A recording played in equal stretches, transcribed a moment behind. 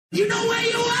You know where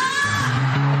you are!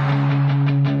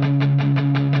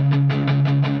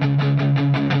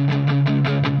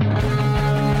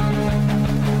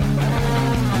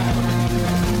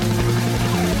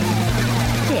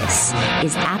 This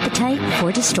is Appetite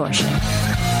for Distortion.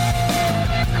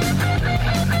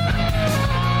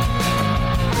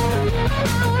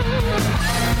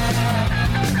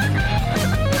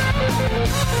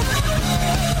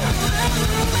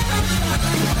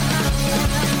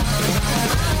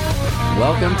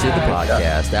 Welcome to the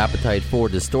podcast, Appetite for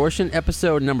Distortion,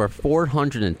 episode number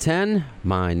 410.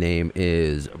 My name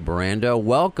is Brando.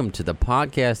 Welcome to the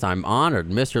podcast. I'm honored.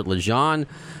 Mr. Lajon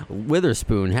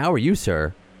Witherspoon, how are you,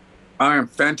 sir? I am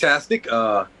fantastic.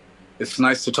 It's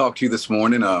nice to talk to you this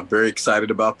morning. Very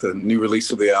excited about the new release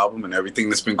of the album and everything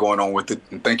that's been going on with it.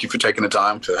 And thank you for taking the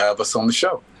time to have us on the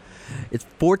show. It's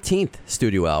 14th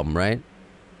studio album, right?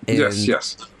 And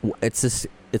yes.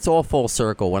 It's all full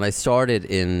circle. When I started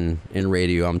in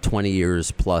radio, I'm 20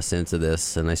 years plus into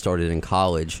this, and I started in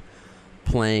college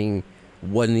playing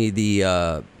one of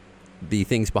the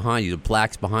things behind you, the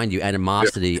plaques behind you,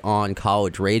 Animosity, on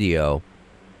college radio.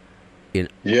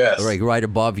 Right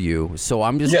above you. So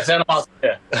I'm just... Yes, Animosity,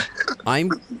 yeah.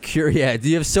 I'm curious. Yeah,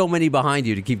 you have so many behind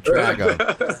you to keep track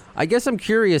of. I guess I'm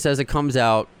curious as it comes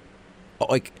out,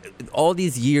 like all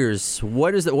these years,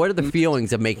 what are the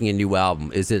feelings of making a new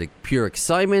album? Is it a pure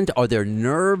excitement? Are there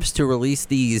nerves to release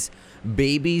these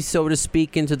babies, so to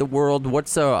speak, into the world?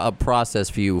 What's a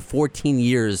process for you? 14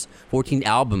 years, 14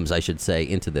 albums, I should say,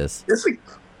 into this.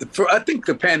 I think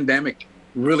the pandemic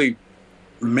really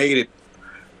made it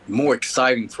more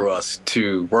exciting for us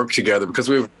to work together because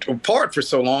we were apart for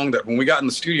so long that when we got in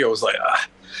the studio, it was like,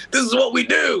 this is what we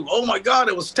do. Oh my God,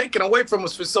 it was taken away from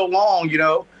us for so long, you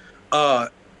know?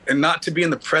 And not to be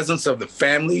in the presence of the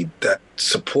family that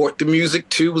support the music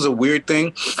too was a weird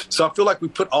thing. So I feel like we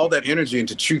put all that energy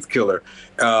into Truth Killer,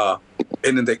 and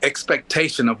then the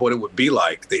expectation of what it would be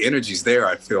like. The energy's there,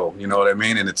 I feel, you know what I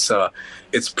mean? And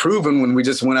it's proven when we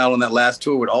just went out on that last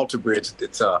tour with Alter Bridge.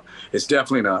 It's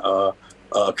definitely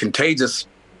a contagious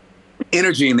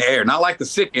energy in the air, not like the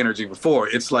sick energy before.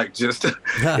 It's like just,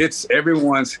 it's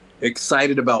everyone's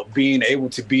excited about being able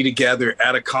to be together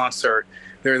at a concert.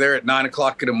 They're there at 9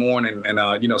 o'clock in the morning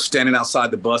and, standing outside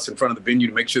the bus in front of the venue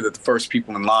to make sure that the first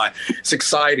people in line. It's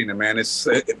exciting, and man,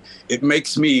 it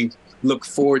makes me look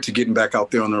forward to getting back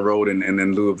out there on the road and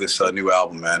in lieu of this new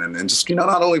album, man. And just,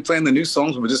 not only playing the new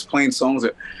songs, but just playing songs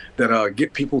that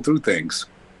get people through things.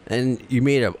 And you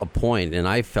made a point, and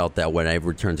I felt that when I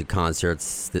returned to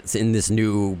concerts, that's in this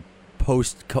new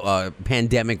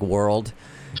post-pandemic world,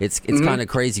 it's kind of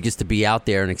crazy just to be out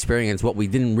there and experience what we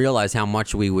didn't realize how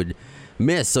much we would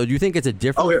miss. So do you think it's a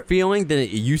different feeling than it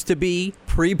used to be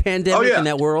pre-pandemic in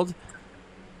that world?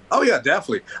 Oh yeah,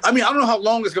 definitely. I mean, I don't know how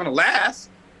long it's going to last,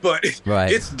 but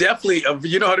it's definitely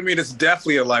you know what I mean? It's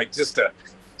definitely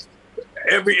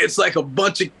it's like a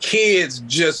bunch of kids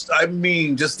just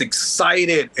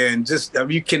excited and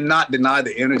you cannot deny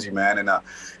the energy, man. And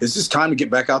it's just time to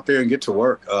get back out there and get to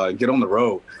work, get on the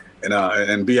road.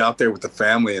 And be out there with the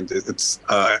family. And it's,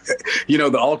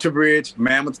 the Alter Bridge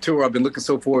Mammoth tour. I've been looking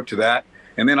so forward to that.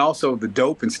 And then also the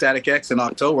Dope and Static X in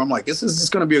October. I'm like, this is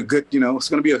going to be a good, it's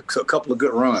going to be a couple of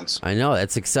good runs. I know.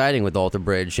 That's exciting with Alter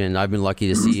Bridge. And I've been lucky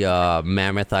to see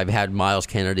Mammoth. I've had Miles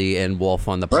Kennedy and Wolf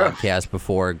on the podcast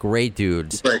before. Great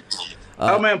dudes. Great.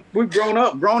 Man, we've grown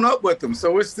up with them.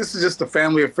 So this is just a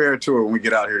family affair tour when we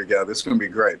get out here together. It's going to be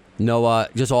great. No,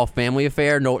 just all family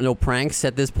affair? No pranks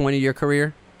at this point of your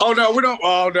career? Oh no, we don't.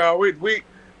 Oh no, we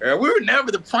were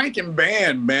never the pranking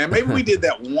band, man. Maybe we did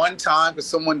that one time because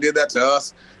someone did that to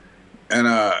us, and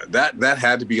that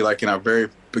had to be like in our very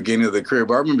beginning of the career.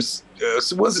 But I remember,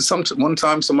 was it one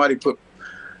time somebody put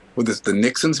the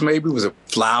Nixons maybe was a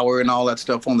flower and all that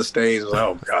stuff on the stage? Like,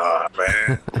 oh God,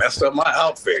 man, messed up my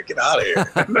outfit. Get out of here.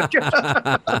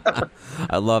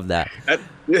 I love that.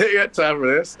 You got time for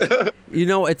this?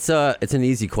 It's an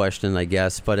easy question, I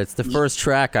guess, but it's the first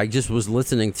track. I just was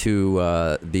listening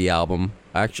to the album.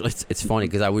 Actually, it's funny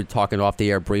because I was talking off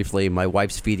the air briefly. My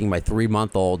wife's feeding my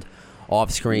 3-month-old off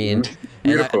screen,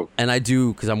 and I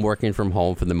do because I'm working from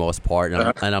home for the most part,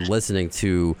 and I'm listening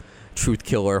to Truth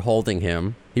Killer holding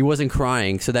him. He wasn't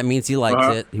crying, so that means he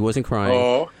liked it. He wasn't crying.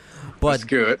 Oh, but that's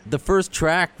good. The first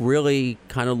track really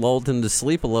kind of lulled him to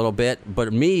sleep a little bit,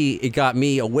 but it got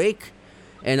me awake.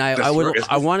 And I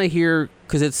want to hear,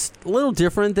 because it's a little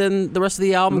different than the rest of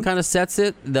the album kind of sets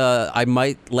it. I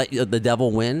might let the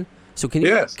devil win. So can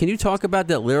you talk about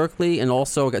that lyrically and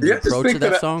also the approach of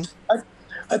that song?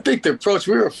 I think the approach,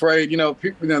 we were afraid,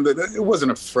 people, it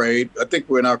wasn't afraid. I think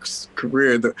we're in our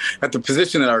career, at the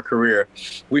position in our career,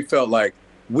 we felt like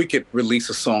we could release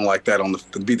a song like that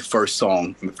be the first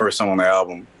song on the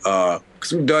album.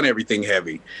 Because we've done everything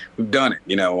heavy. We've done it,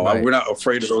 you know. Right. We're not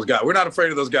afraid of those guys. We're not afraid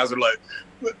of those guys that are like,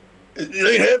 it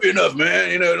ain't heavy enough,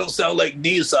 man. You know, it don't sound like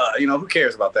D-side. You know, who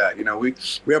cares about that? You know, we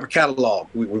have a catalog.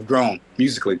 We've grown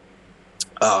musically.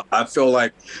 I feel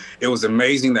like it was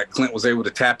amazing that Clint was able to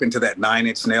tap into that 9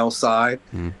 Inch Nails side.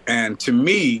 And to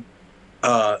me,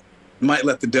 Might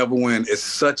Let the Devil Win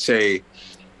is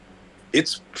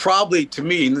it's probably, to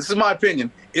me, and this is my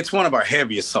opinion, it's one of our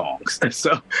heaviest songs.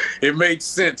 So it made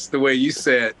sense the way you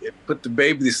said, it put the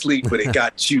baby to sleep, but it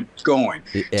got you going.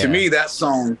 Yeah. To me, that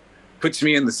song puts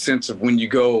me in the sense of when you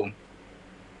go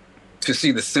to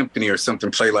see the symphony or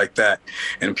something play like that,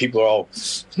 and people are all,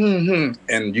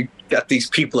 and you got these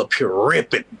people up here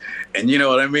ripping, and you know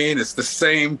what I mean? It's the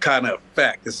same kind of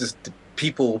effect. It's just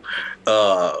people,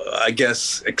 I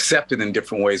guess, accept it in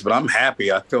different ways, but I'm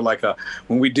happy. I feel like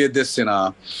when we did this so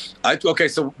I'm going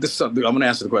to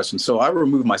answer the question. So I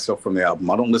removed myself from the album.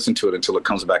 I don't listen to it until it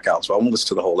comes back out, so I won't listen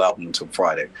to the whole album until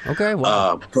Friday. Okay,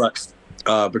 wow. But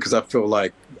because I feel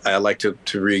like I like to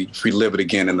relive it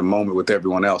again in the moment with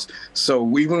everyone else.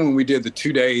 So even when we did the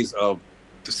 2 days of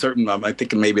I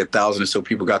think maybe 1,000 or so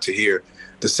people got to hear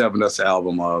the Sevendust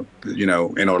album, you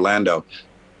know, in Orlando.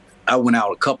 I went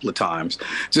out a couple of times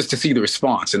just to see the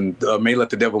response, and Might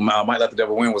Let the Devil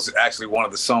Win was actually one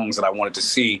of the songs that I wanted to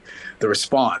see the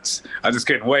response. I just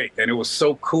couldn't wait, and it was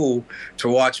so cool to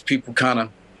watch people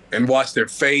and watch their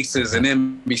faces, and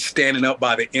then be standing up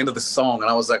by the end of the song,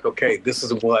 and I was like, okay, this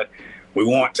is what we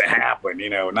want to happen, you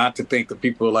know, not to think that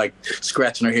people are like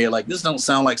scratching their head like, this don't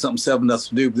sound like something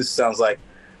Sevendust would do. This sounds like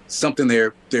something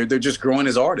they're just growing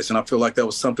as artists. And I feel like that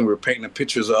was something we were painting the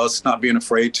pictures of, us not being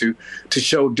afraid to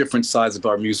show different sides of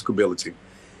our musical ability.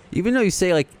 Even though you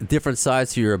say like different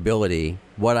sides to your ability,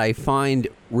 what I find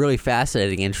really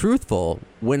fascinating and truthful,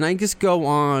 when I just go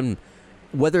on,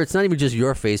 whether it's not even just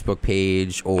your Facebook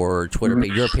page or Twitter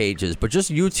page, your pages, but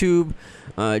just YouTube,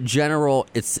 general,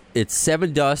 it's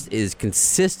Sevendust is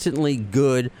consistently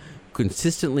good,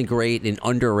 consistently great, and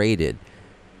underrated.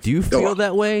 Do you feel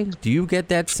that way? Do you get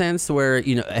that sense where,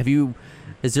 you know,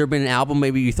 has there been an album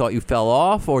maybe you thought you fell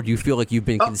off, or do you feel like you've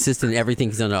been consistent,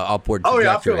 everything's on an upward trajectory?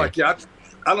 I feel like,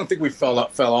 I don't think we fell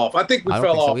off. I think we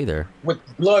fell off either. With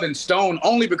Blood and Stone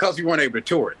only because we weren't able to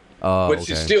tour it. But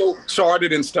she still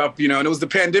charted and stuff, you know, and it was the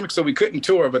pandemic, so we couldn't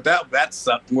tour, but that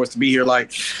sucked more to be here.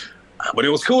 Like, but it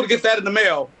was cool to get that in the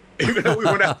mail, even though we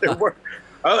weren't out there working.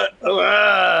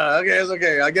 Okay, it's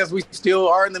okay. I guess we still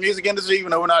are in the music industry,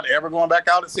 even though we're not ever going back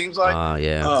out, it seems like.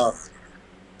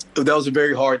 That was a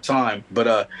very hard time,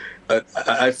 but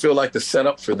I feel like the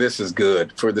setup for this is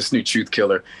good, for this new Truth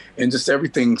Killer, and just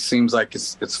everything seems like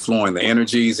it's flowing. The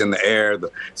energy's in the air.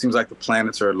 It seems like the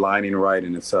planets are aligning right,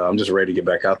 and I'm just ready to get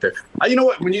back out there. You know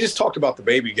what? When you just talked about the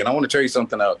baby again, I want to tell you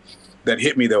something that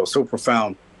hit me that was so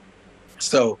profound.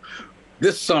 So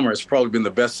this summer has probably been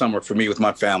the best summer for me with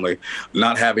my family,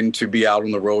 not having to be out on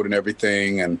the road and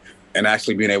everything, and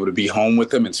actually being able to be home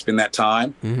with them and spend that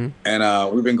time. Mm-hmm.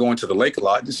 And we've been going to the lake a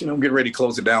lot, just, you know, getting ready to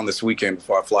close it down this weekend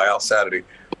before I fly out Saturday.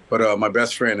 But my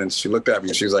best friend, and she looked at me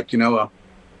and she was like, you know,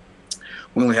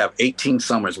 we only have 18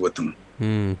 summers with them.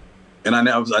 Mm. And I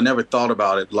never thought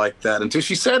about it like that until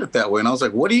she said it that way. And I was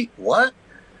like, what?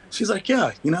 She's like,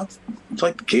 yeah, you know, it's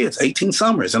like the kids, 18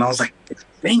 summers. And I was like,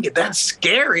 dang it, that's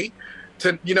scary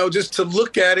to, you know, just to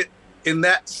look at it in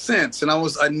that sense. And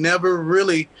I never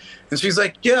really, and she's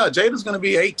like, yeah, Jada's going to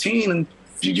be 18 in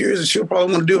a few years and she'll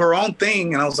probably want to do her own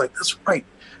thing. And I was like, that's right.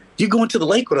 You're going to the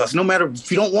lake with us, no matter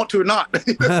if you don't want to or not.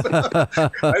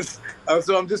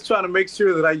 So I'm just trying to make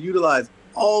sure that I utilize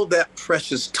all that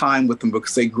precious time with them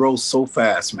because they grow so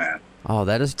fast, man. Oh,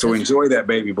 that is so. Enjoy that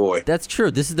baby boy. That's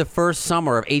true. This is the first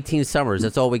summer of 18 summers.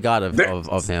 That's all we got of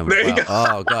him. There you go.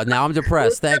 Oh God, now I'm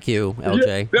depressed. Thank you,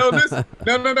 LJ. No.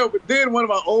 But then one of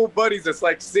my old buddies that's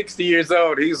like 60 years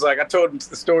old. He's like, I told him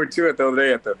the story too the other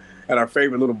day at our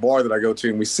favorite little bar that I go to,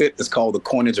 and we sit. It's called the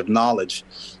Coinage of Knowledge,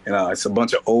 and it's a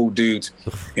bunch of old dudes.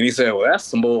 And he said, "Well, that's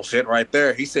some bullshit right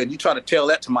there." He said, "You try to tell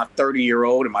that to my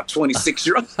 30-year-old and my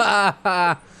 26-year-old."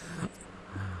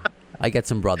 I get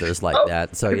some brothers like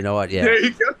that, so you know what? Yeah, there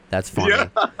you go. That's funny. Yeah.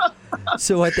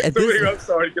 So I'm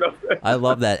sorry. Get off that. I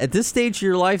love that. At this stage of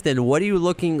your life, then, what are you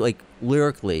looking like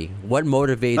lyrically? What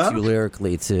motivates you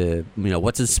lyrically to, you know,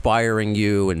 what's inspiring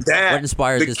you, and what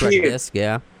inspires this record disc?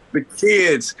 Yeah, the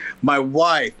kids, my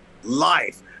wife,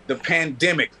 life, the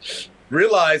pandemic,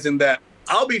 realizing that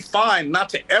I'll be fine not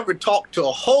to ever talk to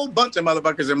a whole bunch of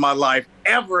motherfuckers in my life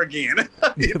ever again.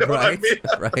 You know right, what I mean?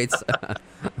 Right.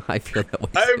 I feel that way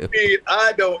I too. mean,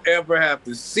 I don't ever have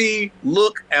to see,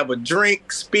 look, have a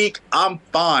drink, speak. I'm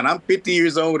fine. I'm 50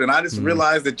 years old, and I just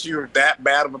realized that you're that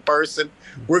bad of a person.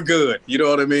 We're good. You know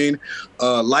what I mean?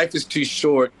 Life is too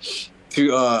short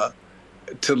to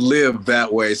live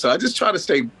that way. So I just try to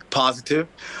stay positive.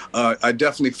 I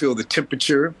definitely feel the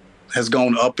temperature has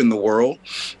gone up in the world,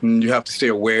 and you have to stay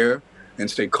aware and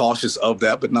stay cautious of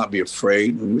that, but not be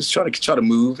afraid. And just try to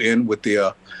move in with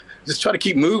the. Just try to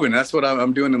keep moving. That's what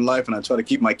I'm doing in life, and I try to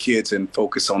keep my kids and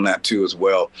focus on that too as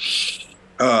well.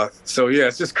 So yeah,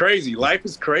 it's just crazy. Life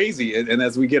is crazy, and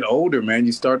as we get older, man,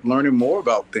 you start learning more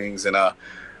about things. And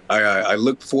I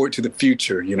look forward to the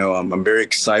future. You know, I'm very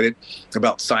excited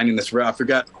about signing this record. I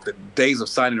forgot the days of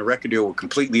signing a record deal were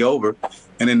completely over,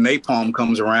 and then Napalm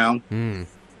comes around.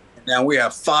 Now we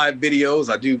have 5 videos.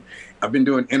 I've been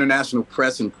doing international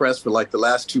press for like the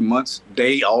last 2 months,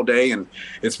 all day, and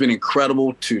it's been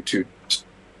incredible to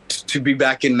be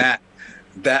back in that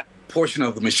portion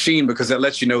of the machine, because that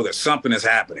lets you know that something is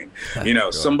happening. You know,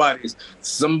 somebody's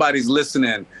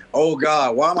listening. Oh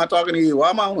God, why am I talking to you? Why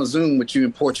am I on a Zoom with you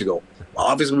in Portugal?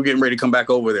 Obviously, we're getting ready to come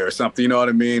back over there or something. You know what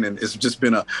I mean? And it's just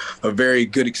been a very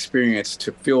good experience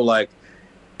to feel like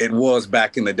it was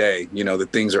back in the day. You know,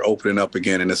 that things are opening up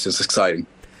again, and it's just exciting.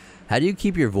 How do you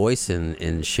keep your voice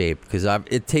in shape? Because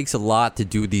it takes a lot to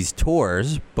do these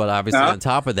tours, but obviously on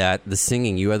top of that, the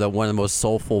singing. You are one of the most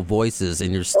soulful voices,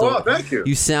 and you're still. Oh, thank you.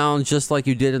 You sound just like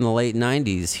you did in the late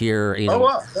 '90s here. You know. Oh,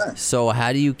 wow, thanks. So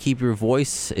how do you keep your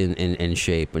voice in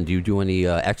shape? And do you do any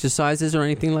exercises or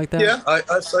anything like that? Yeah,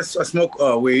 I smoke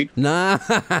weed. Nah.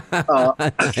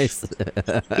 Nice.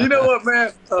 You know what,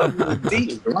 man?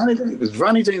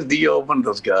 Ronnie James Dio, one of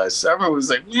those guys. I remember was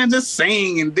like, man, just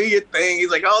sing and do your thing.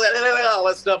 He's like, all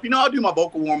that stuff. You know, I'll do my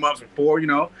vocal warm-ups before, you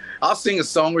know. I'll sing a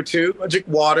song or two. I'll drink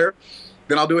water.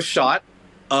 Then I'll do a shot.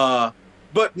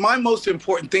 But my most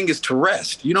important thing is to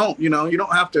rest. You don't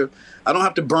have to, I don't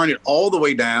have to burn it all the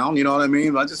way down. You know what I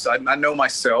mean? I know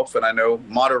myself, and I know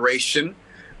moderation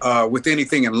with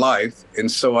anything in life. And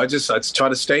so I try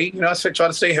to stay, I try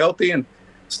to stay healthy and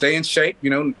stay in shape,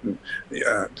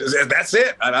 that's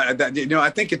it.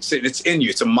 I think it's in you.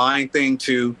 It's a mind thing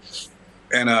too.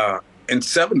 And in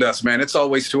Sevendust, man, it's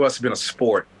always to us been a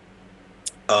sport.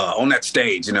 On that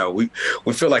stage, we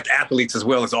feel like athletes as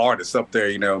well as artists up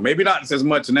there, maybe not as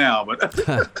much now, but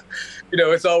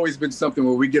it's always been something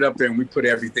where we get up there and we put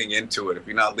everything into it. If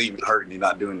you're not leaving hurting, you're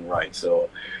not doing it right. So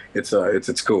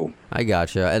it's cool. I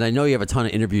gotcha. And I know you have a ton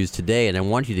of interviews today, and I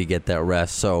want you to get that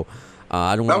rest. So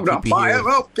I don't want to keep you here.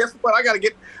 Well, guess what?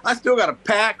 I still got to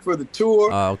pack for the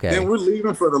tour. Okay. Then we're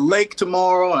leaving for the lake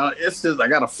tomorrow. It's just, I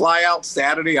got to fly out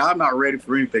Saturday. I'm not ready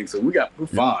for anything. So we're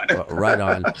fine. Right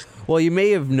on. Well, you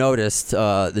may have noticed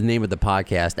the name of the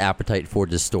podcast, Appetite for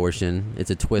Distortion. It's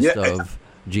a twist of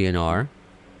GNR.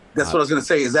 That's what I was going to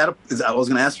say. I was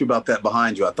going to ask you about that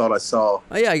behind you. I thought I saw.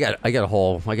 Oh, yeah, I got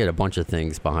a bunch of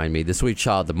things behind me. The Sweet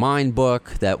Child the Mind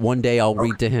book that one day I'll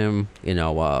read to him.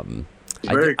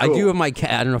 Very cool. I do have my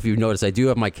cat. I don't know if you've noticed. I do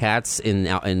have my cats in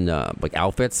like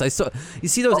outfits. You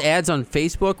see those ads on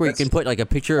Facebook where you can put like a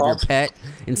picture of your pet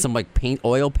in some like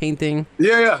oil painting.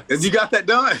 Yeah. You got that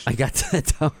done? I got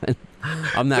that done.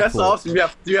 I'm that That's cool. awesome.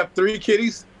 Do you have 3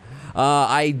 kitties?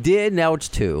 I did. Now it's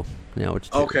 2.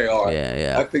 Okay, all right.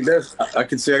 Yeah. I think I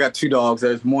can see I got 2 dogs.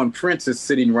 There's one, Prince, is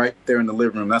sitting right there in the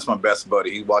living room. That's my best buddy.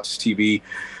 He watches TV.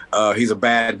 He's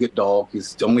a good dog.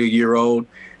 He's only a year old.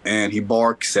 And he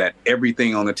barks at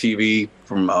everything on the TV,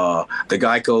 from the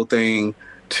Geico thing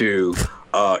to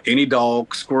any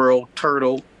dog, squirrel,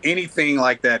 turtle, anything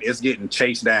like that is getting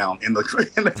chased down in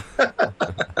the.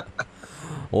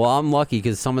 Well, I'm lucky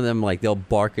because some of them, like, they'll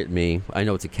bark at me. I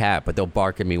know it's a cat, but they'll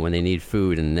bark at me when they need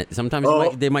food, and sometimes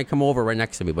they might come over right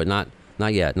next to me, but not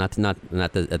yet, not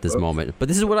at this moment. But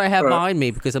this is what I have behind me,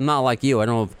 because I'm not like you. I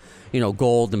don't have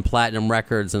gold and platinum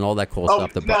records and all that cool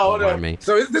stuff behind me.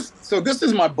 So this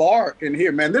is my bar in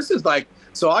here, man. This is like,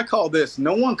 so I call this,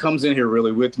 no one comes in here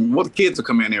really with me. Well, the kids will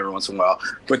come in here every once in a while,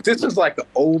 but this is like the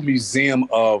old museum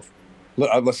of,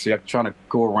 let's see, I'm trying to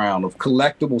go around, of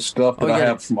collectible stuff that I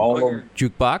have from all over.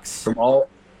 Jukebox? From all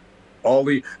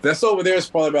the, that's over there is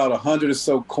probably about 100 or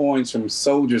so coins from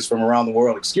soldiers from around the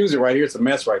world. Excuse it right here. It's a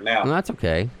mess right now. No, that's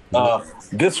okay.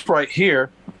 This right here,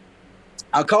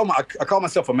 I call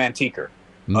myself a mantiquer.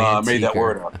 Made that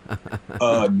word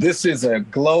up. This is a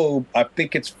globe. I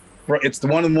think it's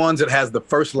one of the ones that has the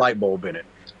first light bulb in it.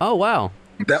 Oh, wow.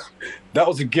 That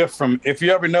was a gift from, if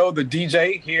you ever know the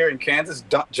DJ here in Kansas,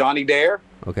 Johnny Dare.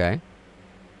 Okay.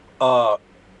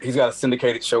 He's got a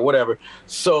syndicated show, whatever.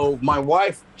 So my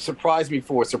wife surprised me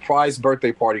for a surprise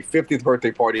birthday party, 50th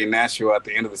birthday party in Nashville at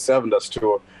the end of the Sevendust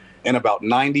tour. and about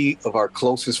 90 of our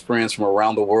closest friends from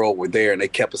around the world were there, and they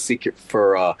kept a secret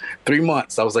for 3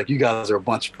 months. I was like, you guys are a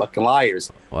bunch of fucking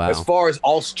liars. Wow. As far as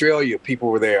Australia, people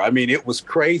were there. I mean, it was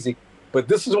crazy. But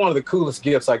this is one of the coolest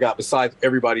gifts I got besides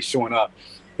everybody showing up.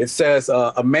 It says,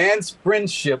 a man's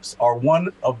friendships are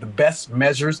one of the best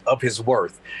measures of his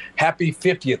worth. Happy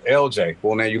 50th, LJ.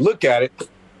 Well, now you look at it.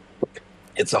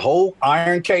 It's a whole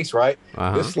iron case, right?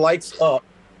 This lights up.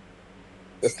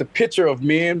 That's the picture of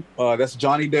me and that's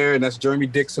Johnny there, and that's Jeremy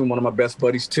Dixon, one of my best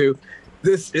buddies too.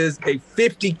 This is a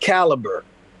 50 caliber.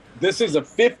 This is a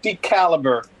 50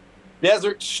 caliber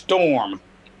Desert Storm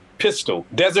pistol,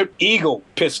 Desert Eagle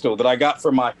pistol that I got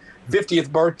for my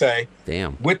 50th birthday.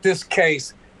 Damn. With this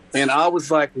case. And I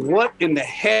was like, what in the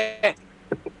heck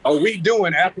are we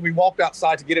doing after we walked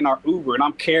outside to get in our Uber? And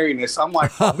I'm carrying this. I'm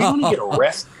like, are we going to get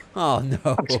arrested? Oh,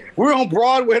 no. We're on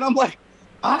Broadway, and I'm like,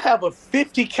 I have a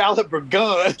 50 caliber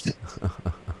gun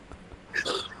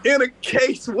in a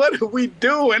case. What are we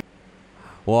doing?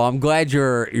 Well, I'm glad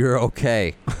you're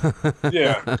okay.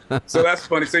 Yeah. So that's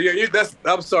funny. So yeah,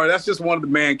 I'm sorry. That's just one of the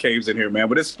man caves in here, man.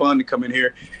 But it's fun to come in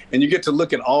here, and you get to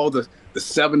look at all the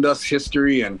Sevendust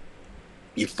history, and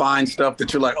you find stuff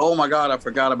that you're like, oh my God, I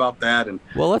forgot about that. And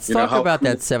well, let's talk about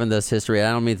that Sevendust history.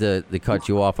 I don't mean to cut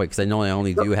you off because I know I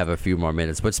only do have a few more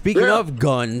minutes. But speaking of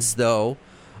guns, though.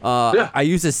 I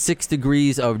use a 6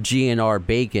 degrees of GNR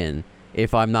bacon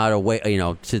if I'm not away,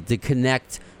 to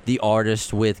connect the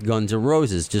artist with Guns N'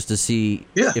 Roses, just to see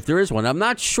if there is one. I'm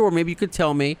not sure. Maybe you could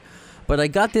tell me. But I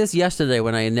got this yesterday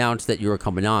when I announced that you were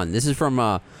coming on. This is from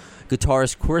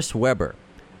guitarist Chris Webber,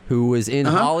 who was in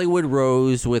Hollywood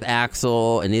Rose with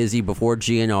Axl and Izzy before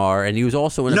GNR, and he was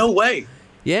also in. No way.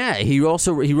 Yeah, he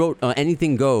wrote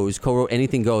Anything Goes, co-wrote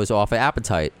Anything Goes off of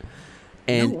Appetite.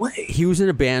 And no way. He was in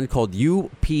a band called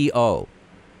UPO.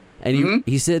 And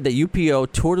he said that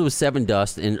UPO toured with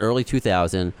Sevendust in early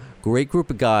 2000. Great group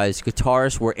of guys.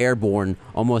 Guitarists were airborne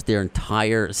almost their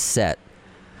entire set.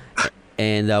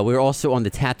 And we were also on the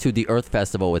Tattoo the Earth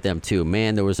Festival with them, too.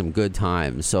 Man, there were some good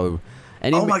times. So,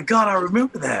 oh, my God, I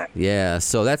remember that. Yeah,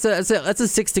 so that's a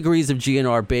 6 degrees of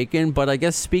GNR bacon. But I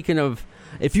guess speaking of,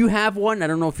 if you have one, I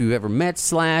don't know if you've ever met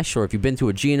Slash or if you've been to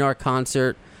a GNR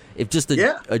concert. If just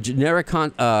a generic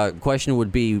question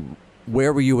would be,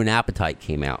 where were you when Appetite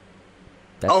came out?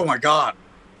 Oh, my God.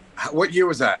 What year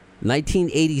was that?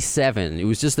 1987. It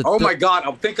was just oh, my God.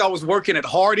 I think I was working at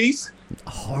Hardee's.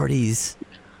 Hardee's.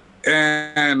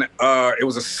 And it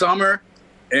was a summer,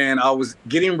 and I was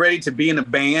getting ready to be in a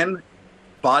band,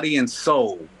 Body and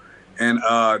Soul. And,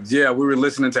 we were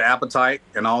listening to Appetite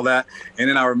and all that. And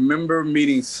then I remember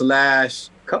meeting Slash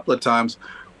a couple of times.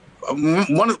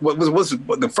 What was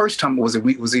the first time was he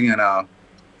in what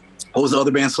was the other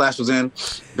band Slash was in?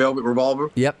 Velvet Revolver.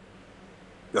 Yep.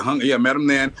 Met him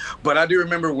then. But I do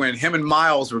remember when him and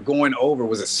Miles were going over.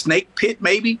 Was it Snake Pit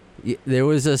maybe? Yeah, there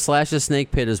was a Slash's Snake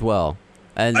Pit as well.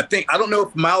 And I don't know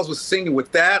if Miles was singing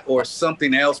with that or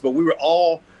something else. But we were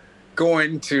all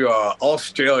going to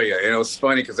Australia, and it was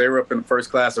funny because they were up in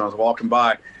first class, and I was walking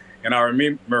by, and I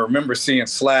remember seeing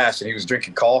Slash, and he was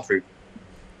drinking coffee.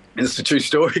 And it's a true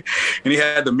story. And he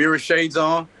had the mirror shades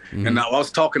on. And I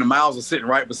was talking to Miles, was sitting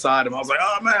right beside him. I was like,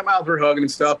 oh, man, Miles, we're hugging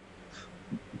and stuff.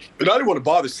 And I didn't want to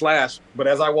bother Slash. But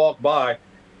as I walked by,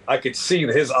 I could see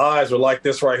that his eyes were like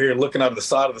this right here, looking out of the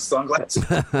side of the sunglasses.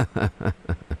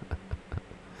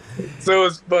 So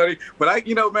it's funny. But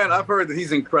I've heard that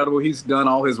he's incredible. He's done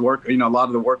all his work, a lot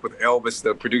of the work with Elvis,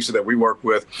 the producer that we work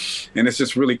with. And it's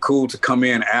just really cool to come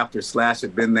in after Slash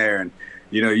had been there. And,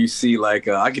 you see, like,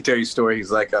 I could tell you a story.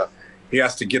 He's like, he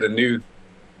has to get a new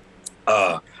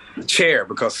chair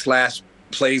because Slash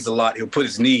plays a lot. He'll put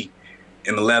his knee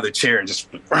in the leather chair and just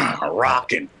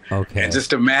rocking. Okay. And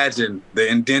just imagine the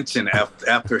indention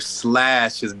after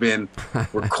Slash has been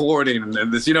recording.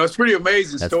 And this, it's pretty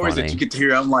amazing. That's stories funny. That you get to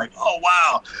hear. I'm like, oh,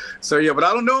 wow. So, yeah, but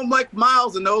I don't know him like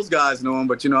Miles and those guys know him.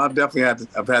 But, I've definitely had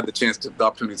the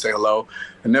opportunity to say hello.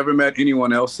 I never met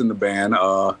anyone else in the band.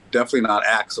 Definitely not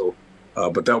Axl.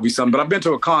 But that would be something. But I've been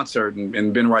to a concert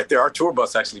and been right there. Our tour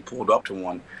bus actually pulled up to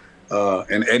one.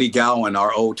 And Eddie Gowan,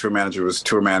 our old tour manager, was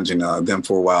tour managing them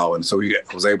for a while. And so he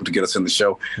was able to get us in the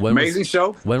show. Amazing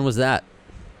show. When was that?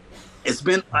 It's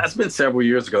been several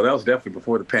years ago. That was definitely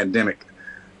before the pandemic.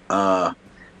 I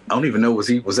don't even know. Was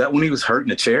that when he was hurt in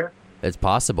the chair? It's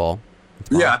possible.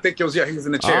 Yeah, I think it was. Yeah, he was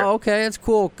in the chair. Oh, okay, that's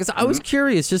cool. Because I was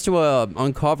curious just to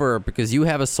uncover, because you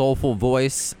have a soulful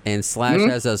voice and Slash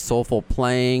has a soulful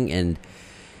playing, and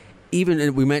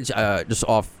even we mentioned just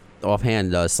off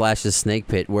offhand Slash's Snake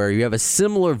Pit, where you have a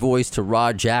similar voice to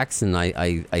Rod Jackson,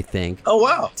 I think. Oh,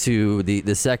 wow. To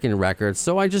the second record.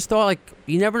 So I just thought, like,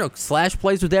 you never know. Slash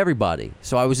plays with everybody.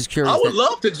 So I was just curious. I would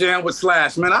love to jam with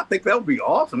Slash, man. I think that would be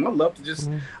awesome. I'd love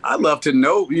to I'd love to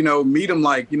know, meet him,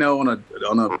 like, on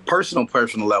a personal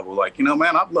level. Like,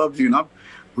 man, I've loved you and I've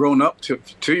grown up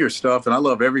to your stuff, and I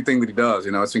love everything that he does.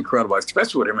 It's incredible,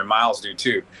 especially what him and Miles do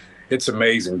too. It's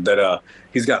amazing that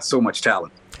he's got so much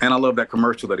talent, and I love that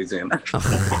commercial that he's in.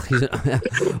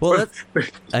 Well,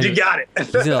 you got it.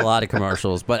 He's in a lot of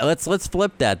commercials, but let's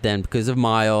flip that then, because of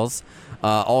Miles,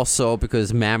 also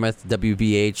because Mammoth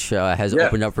WVH has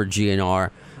opened up for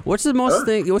GNR. What's the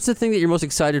What's the thing that you're most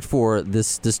excited for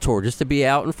this tour? Just to be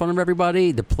out in front of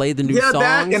everybody, to play the new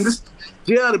songs.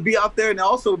 To be out there, and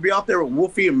also to be out there with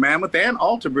Wolfie and Mammoth and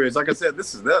Alter Bridge. Like I said,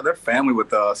 this is their family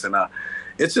with us, and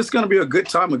it's just going to be a good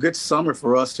time, a good summer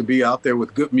for us to be out there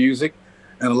with good music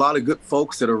and a lot of good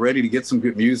folks that are ready to get some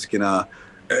good music, and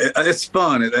it's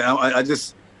fun.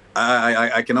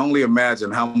 I can only imagine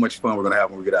how much fun we're going to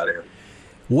have when we get out of here.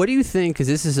 What do you think? Because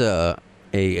this is a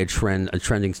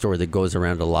trending story that goes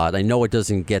around a lot. I know it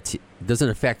doesn't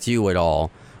affect you at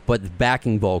all, but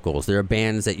backing vocals. There are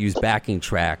bands that use backing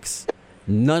tracks.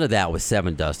 None of that was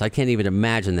Sevendust. I can't even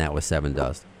imagine that was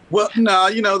Sevendust. Well,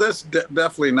 no, there's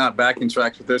definitely not backing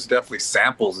tracks, but there's definitely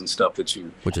samples and stuff which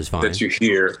is fine. That you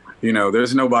hear.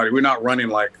 There's nobody. We're not running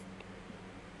like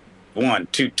 1,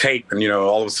 2 tape, and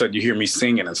all of a sudden you hear me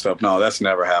singing and stuff. No, that's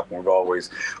never happened. We've always,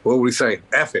 what would we say?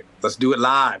 F it. Let's do it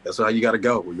live. That's how you got to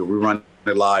go. We run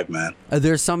it live, man.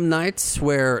 There's some nights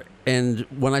where, and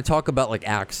when I talk about like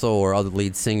Axl or other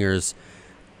lead singers,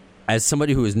 as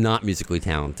somebody who is not musically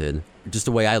talented, just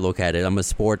the way I look at it, I'm a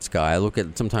sports guy. I look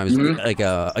at sometimes like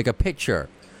a pitcher.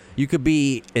 You could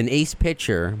be an ace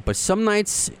pitcher, but some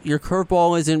nights your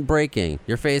curveball isn't breaking.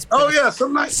 Your face. Oh yeah,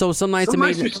 some nights. So some nights,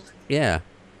 yeah.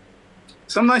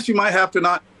 Some nights you might have to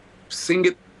not sing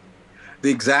it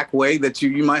the exact way that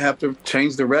you might have to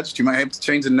change the register. You might have to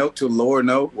change the note to a lower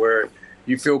note where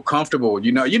you feel comfortable.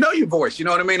 You know your voice. You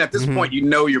know what I mean? At this point, you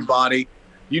know your body.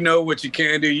 You know what you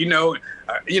can do.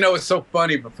 It's so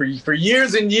funny. But for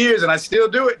years and years, and I still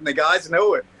do it, and the guys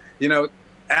know it.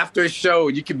 After a show,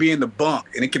 you could be in the bunk,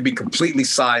 and it could be completely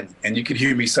silent, and you could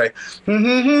hear me say,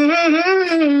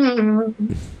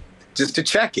 just to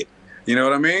check it. You know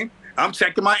what I mean? I'm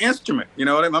checking my instrument. You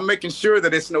know what I mean? I'm making sure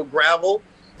that it's no gravel.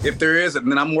 If there is,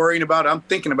 and then I'm worrying about it, I'm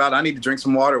thinking about it. I need to drink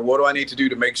some water. What do I need to do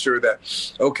to make sure that,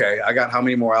 okay, I got how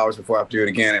many more hours before I have to do it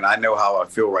again, and I know how I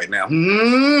feel right now.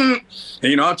 And,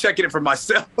 I'm checking it for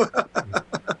myself.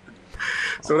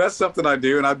 So that's something I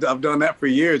do, and I've done that for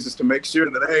years just to make sure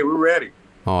that, hey, we're ready.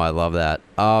 Oh, I love that.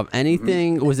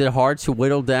 Was it hard to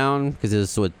whittle down? Because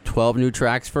there's 12 new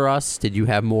tracks for us. Did you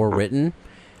have more written,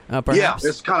 perhaps? Yeah,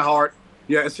 it's kind of hard.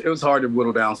 Yeah, it was hard to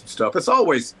whittle down some stuff. It's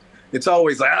always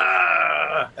like,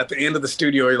 at the end of the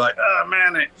studio, you're like, oh,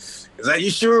 man, is that you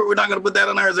sure we're not going to put that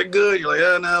on there? Is it good? You're like,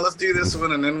 oh, no, let's do this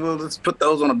one, and then let's put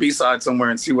those on a B-side somewhere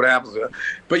and see what happens.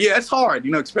 But, yeah, it's hard,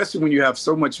 especially when you have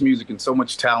so much music and so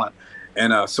much talent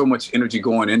and so much energy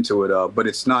going into it. But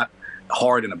it's not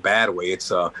hard in a bad way. It's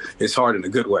hard in a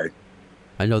good way.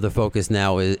 I know the focus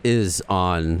now is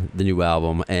on the new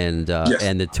album and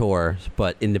the tour,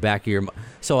 but in the back of your...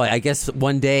 So I guess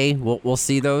one day we'll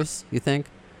see those, you think?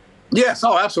 Yes,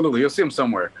 oh, absolutely. You'll see them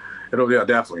somewhere. It'll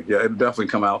definitely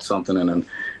come out something, and then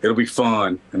it'll be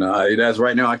fun. And as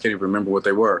right now, I can't even remember what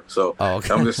they were. So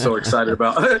okay. I'm just so excited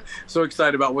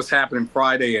about what's happening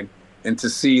Friday, and to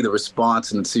see the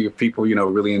response and see if people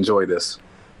really enjoy this.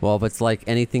 Well, if it's like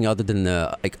anything other than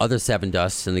the other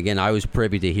Sevendust, and again, I was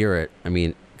privy to hear it. I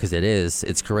mean, because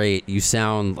it's great. You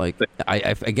sound like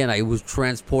I was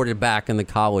transported back into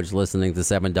college listening to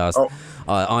Sevendust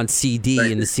on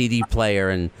CD in the CD player,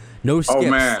 and no skips. Oh,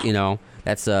 man.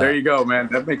 That's there you go, man.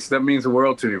 That means the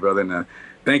world to me, brother. And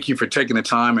thank you for taking the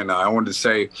time. And I wanted to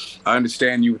say, I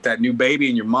understand you with that new baby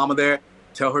and your mama there.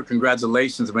 Tell her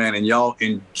congratulations, man, and y'all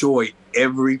enjoy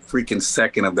every freaking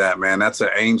second of that, man. That's an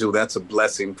angel. That's a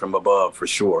blessing from above for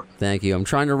sure. Thank you. I'm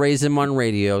trying to raise him on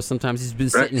radio. Sometimes he's been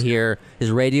sitting here.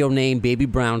 His radio name, Baby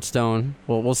Brownstone.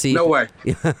 Well, we'll see. No way.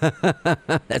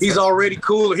 He's already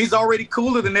cooler. He's already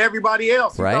cooler than everybody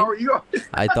else. Right?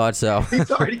 I thought so.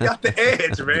 He's already got the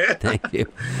edge, man. Thank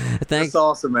you. That's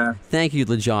awesome, man. Thank you,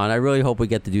 Lajon. I really hope we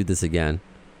get to do this again.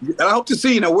 And I hope to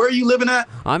see you. Now, where are you living at?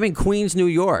 I'm in Queens, New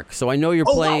York. So I know you're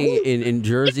playing in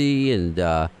Jersey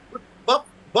and...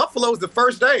 Buffalo's the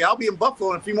first day. I'll be in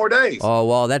Buffalo in a few more days. Oh,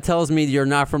 well, that tells me you're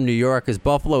not from New York, because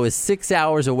Buffalo is 6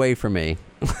 hours away from me.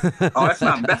 Oh,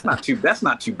 that's not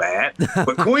too bad.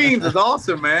 But Queens is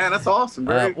awesome, man. That's awesome.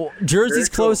 Jersey's very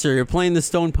cool. closer. You're playing the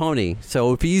Stone Pony,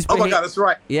 so if he's oh my God, that's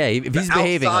right. Yeah, if he's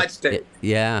behaving, outside stage.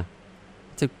 Yeah,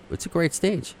 it's a great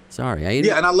stage. Sorry,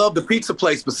 and I love the pizza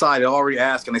place beside it. I already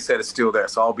asked, and they said it's still there,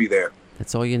 so I'll be there.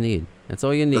 That's all you need.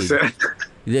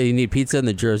 Yeah, you need pizza in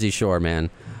the Jersey Shore,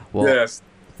 man. Well, yes.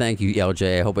 Thank you,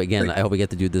 LJ. I hope we get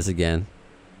to do this again.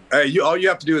 Hey, all you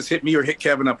have to do is hit me or hit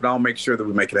Kevin up, and I'll make sure that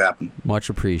we make it happen. Much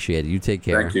appreciated. You take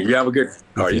care. Thank you. You have a good.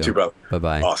 All right, you too, brother.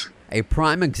 Bye-bye. Awesome. A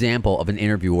prime example of an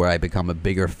interview where I become a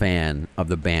bigger fan of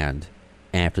the band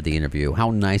after the interview.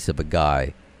 How nice of a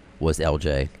guy was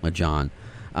LJ Lajon.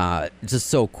 Just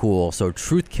so cool. So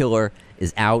Truth Killer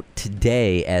is out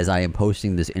today as I am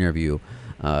posting this interview,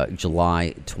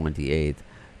 July 28th.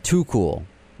 Too cool.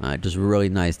 Just really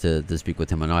nice to speak with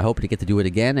him, and I hope to get to do it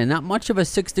again. And not much of a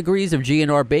 6 degrees of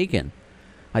GNR bacon.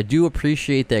 I do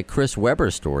appreciate that Chris Webber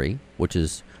story, which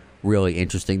is really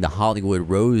interesting. The Hollywood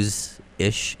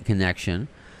Rose-ish connection.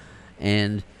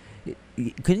 And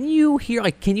can you hear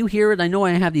it? I know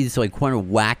I have these like kind of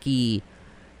wacky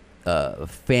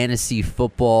fantasy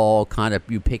football kind of.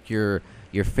 You pick your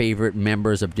favorite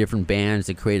members of different bands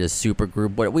to create a super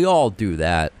group. But we all do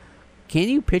that. Can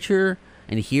you picture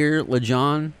and hear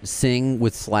Lajon sing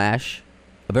with Slash,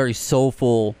 a very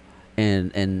soulful,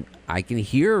 and I can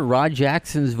hear Rod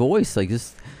Jackson's voice, like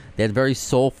this, that very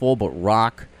soulful but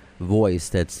rock voice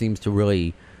that seems to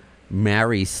really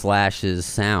marry Slash's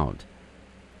sound.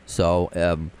 So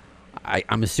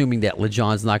I'm assuming that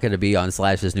Lajon's not going to be on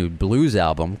Slash's new blues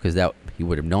album, because that he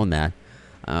would have known that.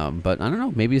 But I don't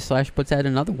know, maybe Slash puts out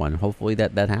another one. Hopefully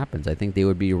that happens. I think they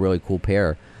would be a really cool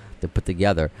pair to put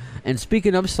together. And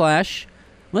speaking of Slash,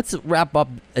 let's wrap up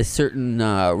a certain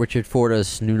Richard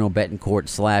Fortus, Nuno Betancourt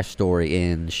Slash story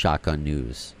in Shotgun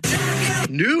News.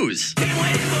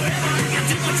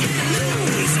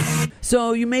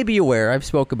 So you may be aware, I've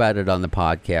spoke about it on the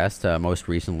podcast, most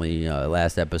recently,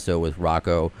 last episode with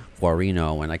Rocco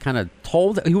Guarino, and I kind of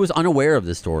told, he was unaware of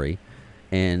the story,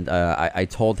 and I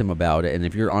told him about it. And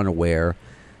if you're unaware,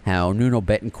 how Nuno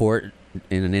Betancourt,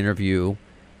 in an interview,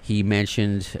 he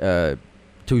mentioned,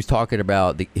 he was talking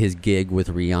about his gig with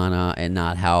Rihanna, and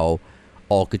not how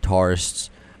all guitarists,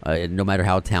 no matter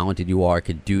how talented you are,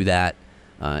 could do that.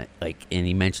 And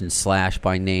he mentioned Slash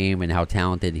by name and how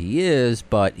talented he is,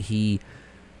 but he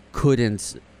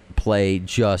couldn't play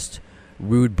just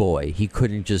Rude Boy. He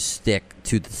couldn't just stick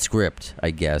to the script,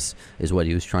 I guess, is what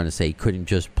he was trying to say. He couldn't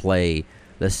just play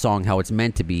the song how it's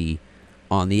meant to be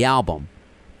on the album.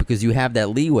 Because you have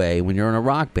that leeway when you're in a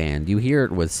rock band. You hear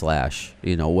it with Slash,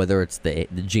 whether it's the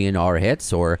GNR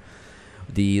hits or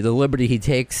the liberty he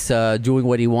takes doing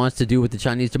what he wants to do with the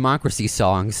Chinese Democracy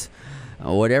songs,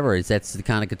 whatever. That's the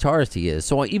kind of guitarist he is.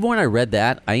 So even when I read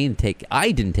that, I didn't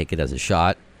take it as a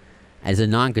shot. As a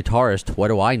non-guitarist, what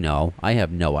do I know? I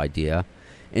have no idea.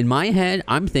 In my head,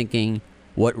 I'm thinking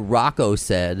what Rocco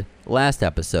said last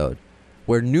episode,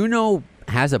 where Nuno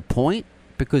has a point,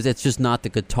 because it's just not the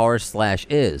guitarist Slash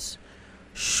is.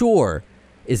 Sure,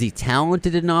 is he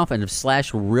talented enough? And if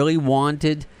Slash really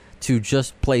wanted to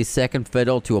just play second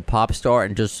fiddle to a pop star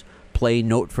and just play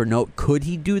note for note, could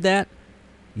he do that?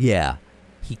 Yeah,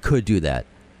 he could do that.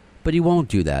 But he won't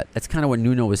do that. That's kind of what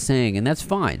Nuno was saying, and that's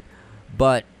fine.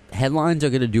 But headlines are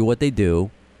going to do what they do.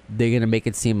 They're going to make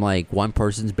it seem like one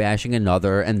person's bashing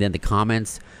another, and then the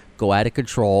comments go out of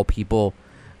control, people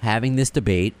having this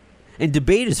debate. And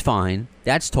debate is fine.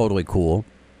 That's totally cool.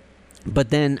 But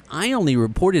then I only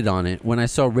reported on it when I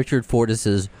saw Richard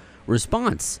Fortus's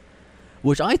response,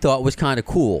 which I thought was kind of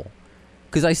cool.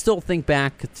 Because I still think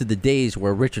back to the days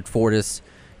where Richard Fortus,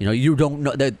 you don't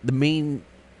know, the main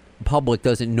public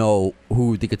doesn't know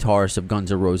who the guitarists of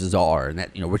Guns N' Roses are. And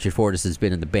that, Richard Fortus has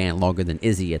been in the band longer than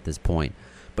Izzy at this point.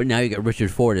 But now you got Richard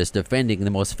Fortus defending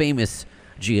the most famous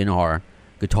GNR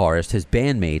guitarist, his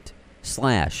bandmate,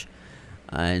 Slash.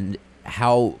 And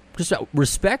how just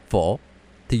respectful,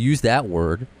 to use that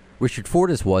word, Richard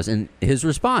Fortus was in his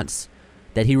response.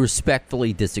 That he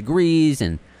respectfully disagrees,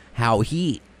 and how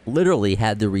he literally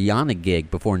had the Rihanna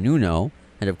gig before Nuno.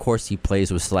 And of course he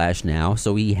plays with Slash now,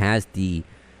 so he has he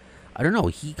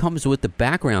comes with the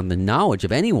background, the knowledge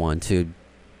of anyone to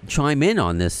chime in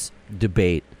on this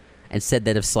debate, and said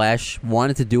that if Slash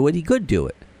wanted to do it, he could do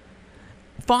it.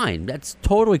 Fine, that's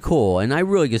totally cool, and I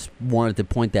really just wanted to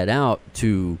point that out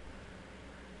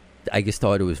I just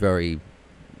thought it was very,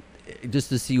 just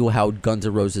to see how Guns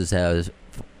N' Roses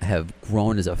have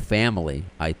grown as a family,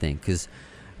 I think, because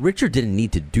Richard didn't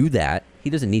need to do that.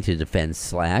 He doesn't need to defend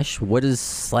Slash. What does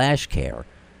Slash care?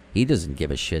 He doesn't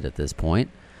give a shit at this point.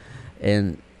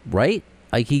 And, right?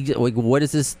 What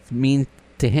does this mean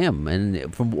to him.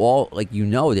 And from all, like,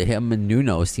 that him and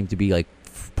Nuno seem to be, like,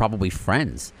 probably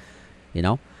friends,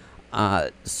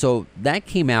 So that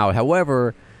came out.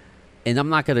 However, and I'm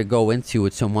not going to go into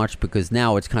it so much because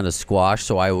now it's kind of squashed,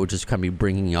 so I will just kind of be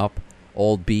bringing up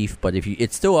old beef. But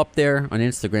it's still up there on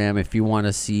Instagram if you want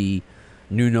to see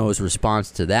Nuno's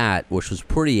response to that, which was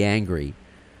pretty angry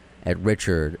at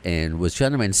Richard and was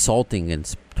kind of insulting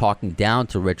and talking down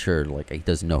to Richard, like he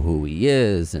doesn't know who he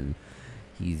is and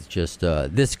he's just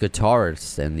this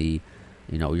guitarist and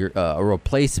you're a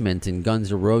replacement in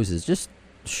Guns N' Roses. Just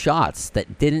shots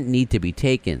that didn't need to be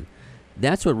taken.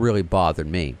 That's what really bothered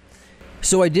me.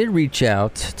 So I did reach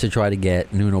out to try to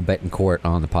get Nuno Bettencourt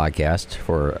on the podcast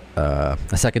for a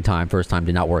second time. First time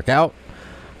did not work out.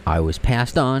 I was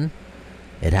passed on.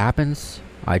 It happens.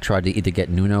 I tried to either get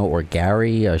Nuno or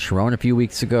Gary Sharon a few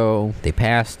weeks ago. They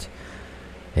passed.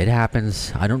 It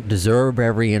happens. I don't deserve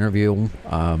every interview.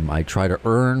 I try to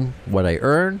earn what I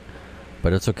earn,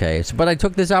 but it's okay. But I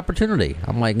took this opportunity.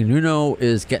 I'm like, Nuno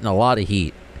is getting a lot of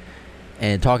heat.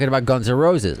 And talking about Guns N'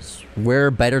 Roses, where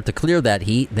better to clear that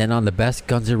heat than on the best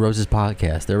Guns N' Roses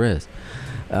podcast there is.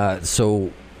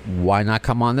 So why not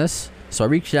come on this? So I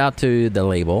reached out to the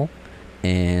label,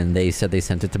 and they said they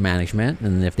sent it to management,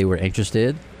 and if they were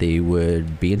interested, they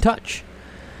would be in touch.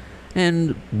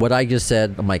 And what I just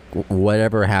said, I'm like,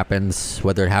 whatever happens,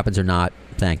 whether it happens or not,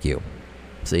 thank you.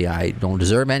 See, I don't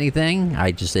deserve anything.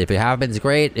 I just, if it happens,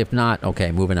 great. If not,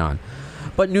 okay, moving on.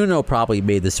 But Nuno probably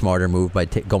made the smarter move by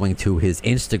going to his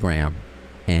Instagram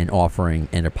and offering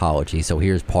an apology. So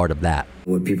here's part of that.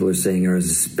 What people are saying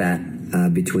is a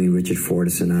spat between Richard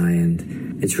Fortus and I,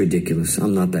 and it's ridiculous.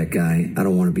 I'm not that guy. I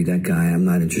don't want to be that guy. I'm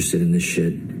not interested in this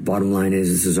shit. Bottom line is,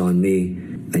 this is on me.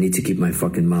 I need to keep my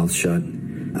fucking mouth shut.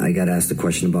 I got asked a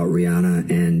question about Rihanna,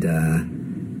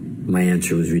 and my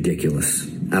answer was ridiculous.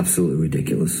 Absolutely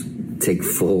ridiculous. Take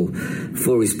full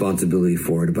responsibility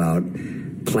for it, about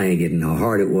playing it and how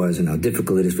hard it was and how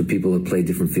difficult it is for people to play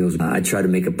different fields. I try to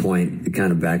make a point. It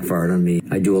kind of backfired on me.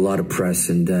 I do a lot of press,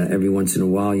 and every once in a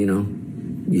while,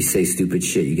 you say stupid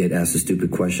shit. You get asked a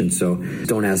stupid question. So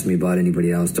don't ask me about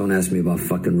anybody else. Don't ask me about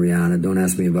fucking Rihanna. Don't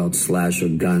ask me about Slash or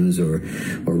Guns or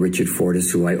Richard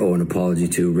Fortus, who I owe an apology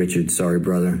to. Richard, sorry,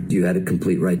 brother. You had a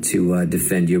complete right to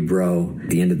defend your bro. At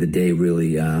the end of the day,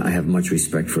 really, I have much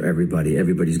respect for everybody.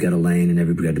 Everybody's got a lane, and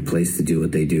everybody got a place to do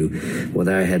what they do.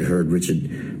 Whether I had heard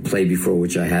Richard play before,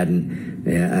 which I hadn't,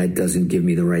 it doesn't give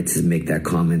me the right to make that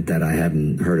comment that I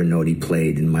haven't heard a note he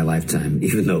played in my lifetime,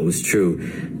 even though it was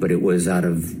true. But it was out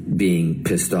of being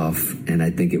pissed off, and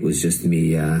I think it was just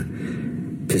me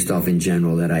pissed off in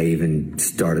general that I even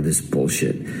started this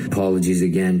bullshit. Apologies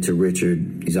again to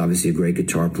Richard. He's obviously a great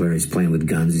guitar player. He's playing with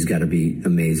Guns. He's got to be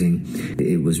amazing.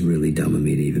 It was really dumb of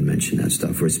me to even mention that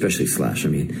stuff, or especially Slash. I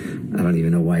mean, I don't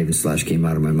even know why even Slash came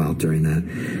out of my mouth during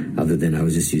that, other than I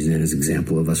was just using it as an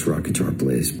example of us rock guitar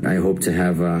players. I hope to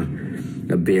have a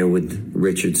beer with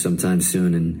Richard sometime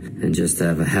soon and just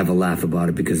have a laugh about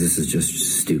it, because this is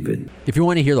just stupid. If you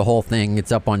want to hear the whole thing,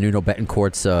 it's up on Nuno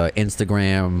Bettencourt's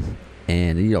Instagram,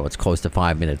 and it's close to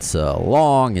 5 minutes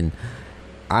long. And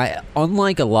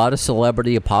unlike a lot of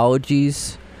celebrity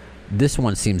apologies, this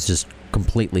one seems just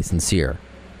completely sincere.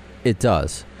 It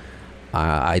does.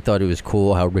 I thought it was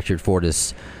cool how Richard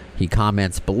Fortus, he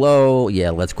comments below, yeah,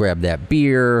 let's grab that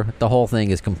beer. The whole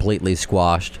thing is completely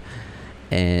squashed,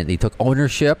 and he took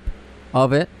ownership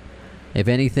of it. If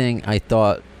anything, I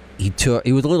thought he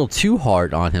was a little too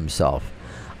hard on himself.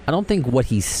 I don't think what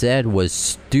he said was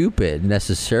stupid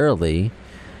necessarily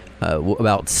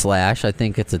about Slash. I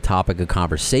think it's a topic of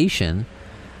conversation,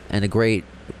 and a great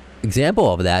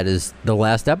example of that is the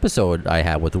last episode I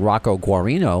had with Rocco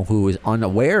Guarino, who was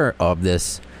unaware of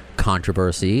this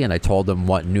controversy, and I told him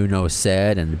what Nuno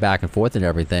said and back and forth and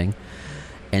everything,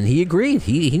 and he agreed.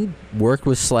 He worked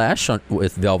with Slash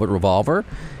with Velvet Revolver,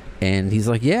 and he's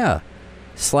like, yeah,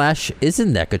 Slash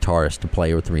isn't that guitarist to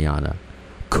play with Rihanna.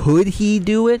 Could he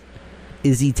do it?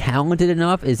 Is he talented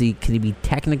enough? Can he be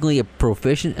technically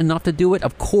proficient enough to do it?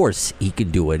 Of course he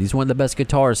could do it. He's one of the best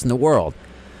guitarists in the world.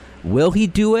 Will he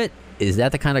do it? Is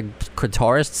that the kind of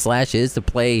guitarist Slash is, to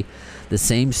play the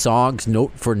same songs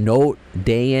note for note,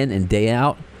 day in and day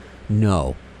out?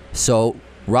 No. So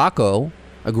Rocco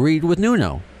agreed with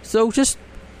Nuno. So just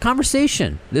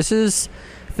conversation. This is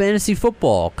fantasy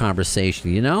football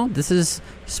conversation, This is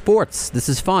sports. This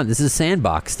is fun. This is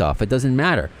sandbox stuff. It doesn't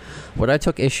matter. What I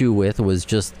took issue with was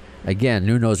just, again,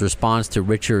 Nuno's response to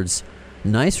Richard's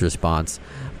nice response,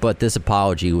 but this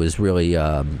apology was really,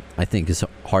 I think, is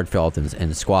heartfelt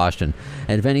and squashed. And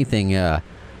if anything, the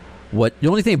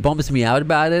only thing that bumps me out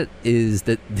about it is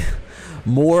that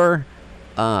more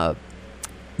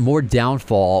more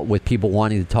downfall with people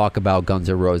wanting to talk about Guns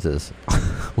N' Roses,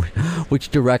 which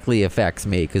directly affects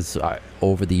me because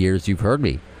over the years you've heard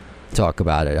me talk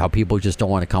about it, how people just don't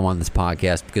want to come on this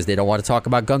podcast because they don't want to talk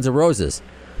about Guns N' Roses.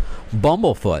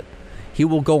 Bumblefoot, he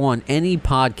will go on any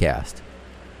podcast,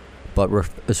 but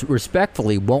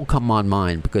respectfully won't come on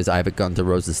mine because I have a Guns N'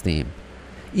 Roses theme.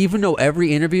 Even though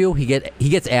every interview he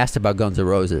gets asked about Guns N'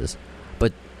 Roses,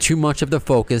 but too much of the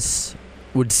focus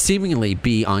would seemingly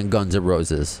be on Guns N'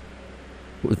 Roses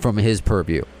from his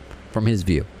purview, from his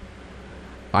view.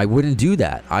 I wouldn't do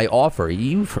that. I offer.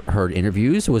 You've heard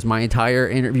interviews. Was my entire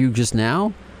interview just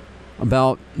now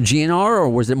about GNR, or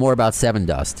was it more about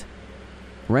Sevendust?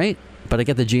 Right? But I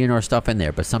get the GNR stuff in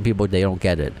there, but some people, they don't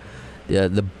get it.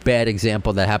 The bad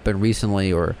example that happened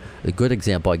recently, or the good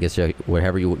example, I guess,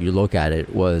 whatever you look at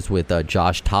it, was with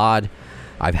Josh Todd.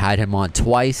 I've had him on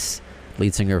twice,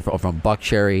 lead singer from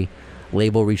Buckcherry.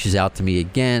 Label reaches out to me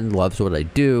again, loves what I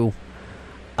do.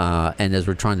 And as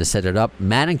we're trying to set it up,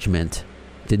 management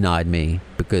denied me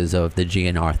because of the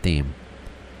GNR theme.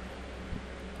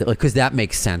 Because that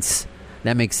makes sense.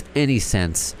 That makes any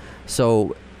sense.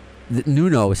 So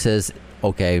Nuno says,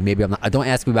 okay, maybe I'm not. Don't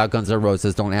ask me about Guns N'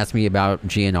 Roses. Don't ask me about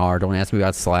GNR. Don't ask me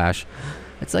about Slash.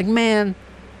 It's like, man,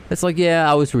 it's like,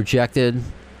 yeah, I was rejected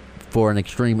for an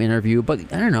extreme interview, but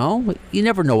I don't know. You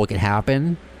never know what could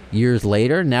happen years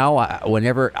later. Now,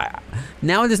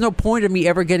 now there's no point of me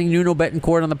ever getting Nuno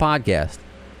Betancourt on the podcast,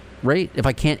 right? If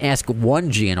I can't ask one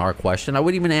GNR question, I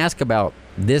wouldn't even ask about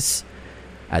this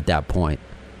at that point.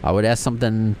 I would ask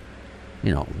something,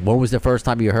 when was the first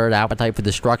time you heard Appetite for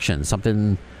Destruction?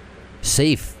 Something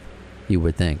safe, you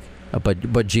would think, but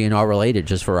GNR related,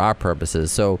 just for our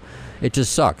purposes. So it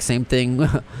just sucks. Same thing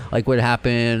like what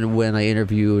happened when I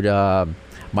interviewed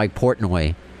Mike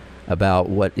Portnoy about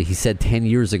what he said 10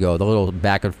 years ago, the little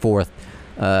back and forth,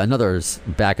 another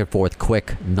back and forth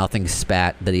quick nothing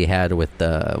spat that he had with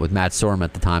Matt Sorum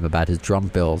at the time about his drum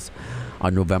fills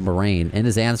on November Rain. And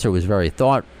his answer was very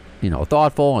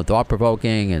thoughtful and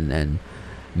thought-provoking, and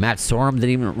Matt Sorum didn't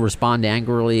even respond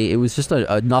angrily. It was just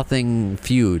a nothing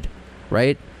feud,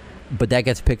 right? But that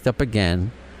gets picked up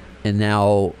again, and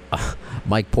now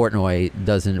Mike Portnoy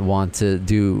doesn't want to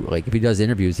do, like, if he does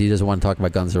interviews, he doesn't want to talk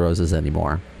about Guns N' Roses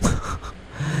anymore.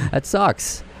 That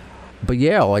sucks. But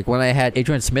yeah, like when I had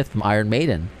Adrian Smith from Iron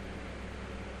Maiden,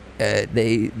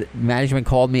 the management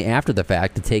called me after the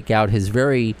fact to take out his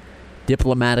very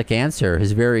diplomatic answer,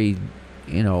 his very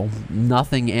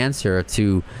nothing answer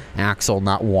to Axl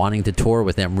not wanting to tour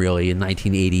with them really in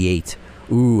 1988.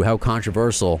 Ooh, how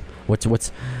controversial.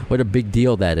 What a big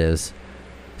deal that is.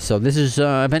 So this is,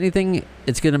 if anything,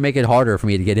 it's going to make it harder for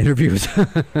me to get interviews.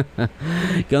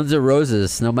 Guns N'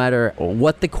 Roses, no matter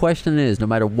what the question is, no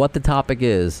matter what the topic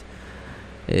is,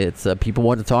 it's people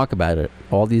want to talk about it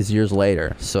all these years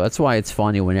later. So that's why it's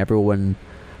funny whenever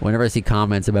I see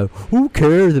comments about, who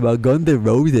cares about Guns N'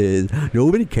 Roses?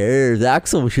 Nobody cares.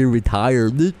 Axl should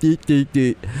retire.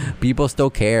 People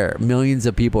still care. Millions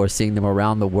of people are seeing them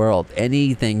around the world.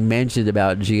 Anything mentioned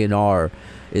about GNR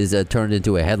is turned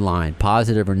into a headline,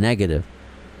 positive or negative.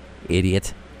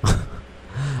 Idiot.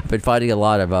 I've been fighting a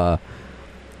lot of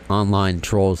online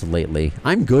trolls lately.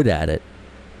 I'm good at it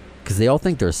because they all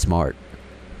think they're smart,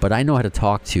 but I know how to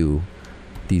talk to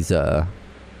these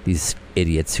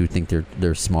idiots who think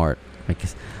they're smart.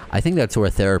 I think that's where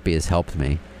therapy has helped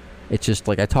me. It's just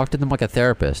like I talk to them like a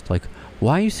therapist. Like,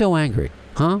 why are you so angry?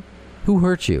 Huh? Who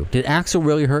hurt you? Did Axl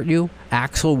really hurt you?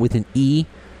 Axl with an E?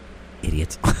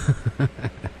 Idiot.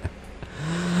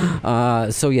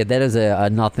 So yeah, that is a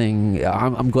nothing.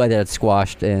 I'm glad that it's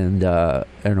squashed, and I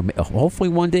don't know. Hopefully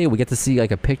one day we get to see like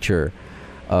a picture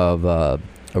of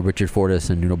Richard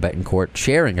Fortus and Nuno Betancourt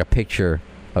sharing a picture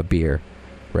of beer,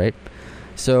 right?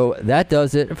 So that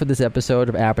does it for this episode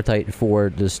of Appetite for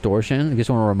Distortion. I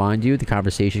just want to remind you the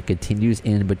conversation continues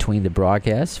in between the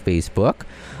broadcasts: Facebook,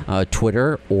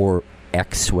 Twitter, or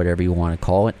X, whatever you want to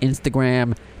call it,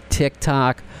 Instagram,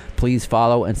 TikTok. Please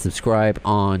follow and subscribe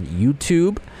on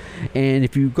YouTube. And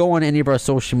if you go on any of our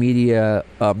social media,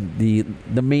 the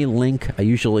main link I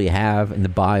usually have in the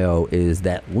bio is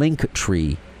that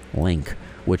Linktree link,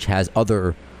 which has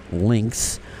other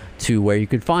links to where you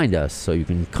can find us. So you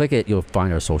can click it, you'll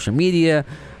find our social media,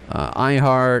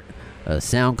 iHeart,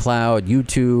 SoundCloud,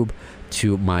 YouTube,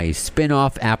 to my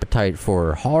spin-off Appetite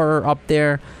for Horror up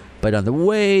there. But on the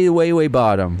way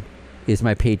bottom is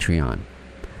my Patreon.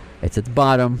 It's at the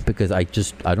bottom because I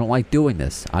don't like doing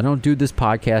this. I don't do this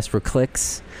podcast for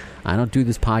clicks. I don't do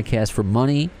this podcast for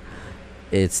money.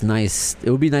 It's nice. It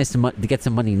would be nice to get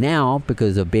some money now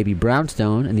because of Baby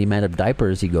Brownstone and the amount of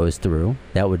diapers he goes through.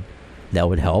 That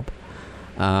would help.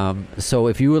 So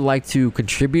if you would like to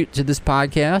contribute to this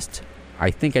podcast,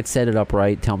 I think I'd set it up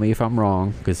right. Tell me if I'm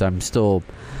wrong, because I'm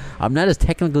not as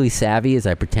technically savvy as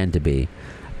I pretend to be.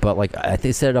 But like, I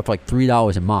think set it up like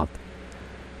 $3 a month.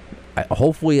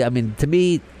 Hopefully, I mean, to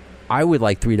me, I would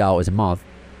like $3 a month,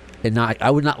 and I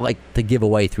would not like to give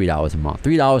away $3 a month.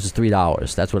 $3 is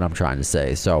 $3. That's what I'm trying to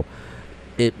say. So,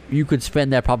 you could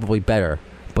spend that probably better.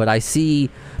 But I see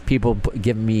people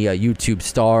giving me YouTube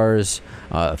stars,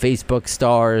 Facebook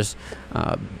stars,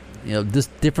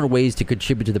 just different ways to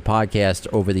contribute to the podcast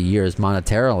over the years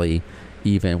monetarily,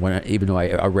 even though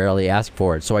I rarely ask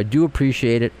for it. So I do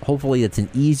appreciate it. Hopefully it's an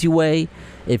easy way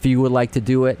if you would like to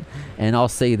do it. And I'll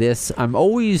say this, I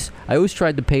always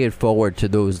tried to pay it forward to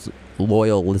those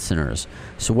loyal listeners.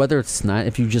 So whether it's not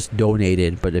if you just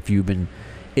donated, but if you've been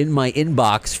in my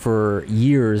inbox for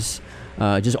years,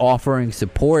 just offering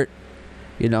support,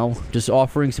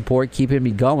 keeping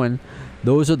me going,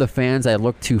 those are the fans I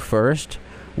look to first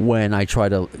when I try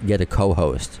to get a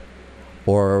co-host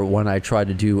or when I try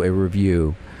to do a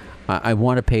review. I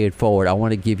want to pay it forward. I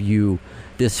want to give you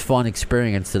this fun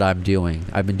experience that I've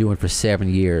been doing for 7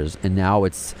 years, and now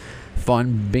it's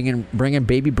fun bringing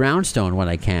baby Brownstone when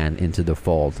I can into the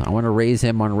fold. I want to raise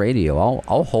him on radio.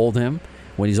 I'll hold him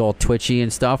when he's all twitchy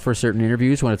and stuff for certain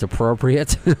interviews when it's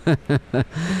appropriate.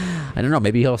 I don't know,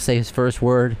 maybe he'll say his first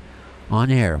word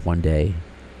on air one day.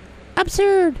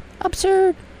 Absurd,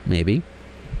 maybe.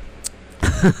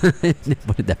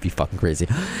 Wouldn't that be fucking crazy?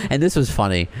 And this was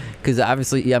funny because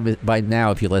obviously, by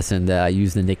now, if you listened, I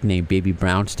used the nickname Baby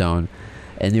Brownstone,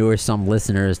 and there were some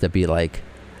listeners that be like,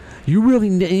 "You really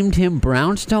named him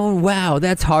Brownstone? Wow,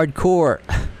 that's hardcore."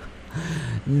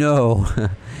 No,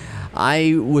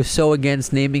 I was so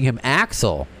against naming him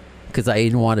Axel because I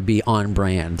didn't want to be on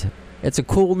brand. It's a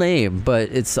cool name, but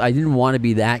I didn't want to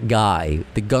be that guy,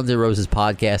 the Guns N' Roses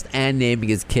podcast, and naming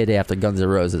his kid after Guns N'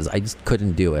 Roses. I just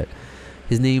couldn't do it.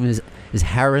 His name is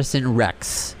Harrison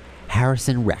Rex.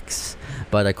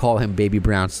 But I call him Baby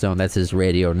Brownstone. That's his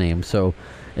radio name. So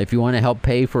if you want to help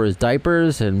pay for his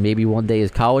diapers and maybe one day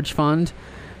his college fund,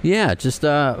 just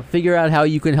figure out how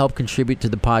you can help contribute to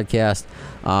the podcast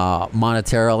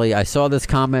monetarily. I saw this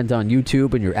comment on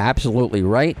YouTube, and you're absolutely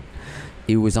right.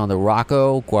 It was on the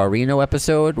Rocco Guarino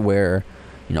episode where,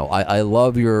 I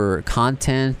love your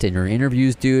content and your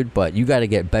interviews, dude, but you got to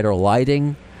get better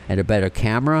lighting and a better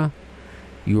camera.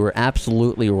 You were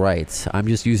absolutely right. I'm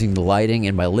just using the lighting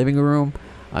in my living room.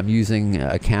 I'm using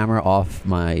a camera off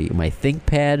my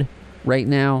ThinkPad right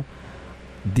now.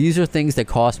 These are things that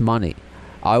cost money.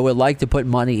 I would like to put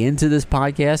money into this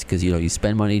podcast because, you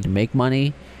spend money to make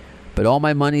money. But all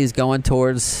my money is going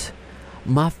towards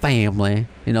my family,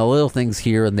 little things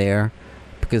here and there.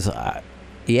 Because, I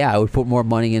would put more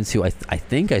money into, I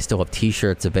think I still have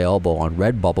T-shirts available on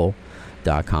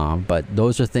redbubble.com. But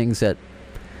those are things that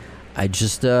I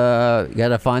just got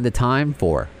to find the time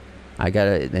for. I got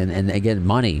to, and again,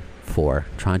 money for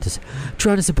trying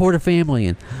to support a family.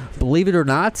 And believe it or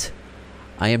not,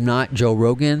 I am not Joe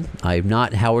Rogan. I am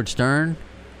not Howard Stern.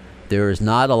 There is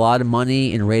not a lot of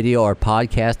money in radio or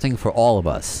podcasting for all of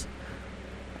us.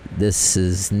 This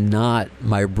is not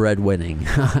my breadwinning.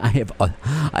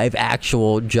 I have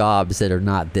actual jobs that are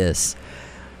not this.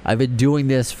 I've been doing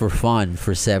this for fun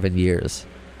for 7 years.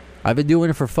 I've been doing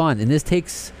it for fun, and this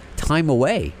takes time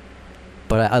away.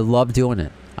 But I love doing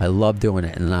it.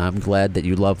 And I'm glad that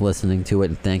you love listening to it,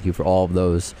 and thank you for all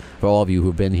of you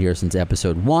who've been here since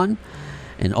episode 1.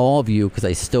 And all of you, because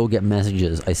I still get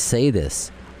messages. I say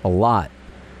this a lot,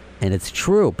 and it's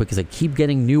true because I keep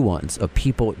getting new ones of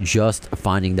people just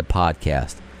finding the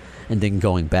podcast and then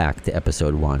going back to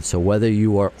episode 1. So whether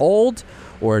you are old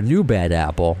or a new bad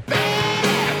apple,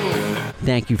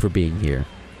 thank you for being here.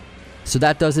 So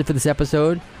that does it for this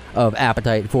episode of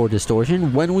Appetite for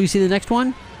Distortion. When will you see the next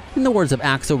one? In the words of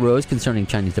Axl Rose concerning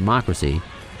Chinese democracy,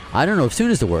 I don't know if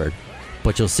soon is the word,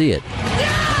 but you'll see it.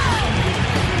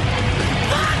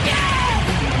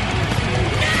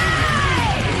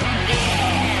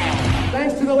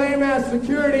 Thanks to the lame ass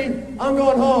security, I'm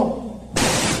going home.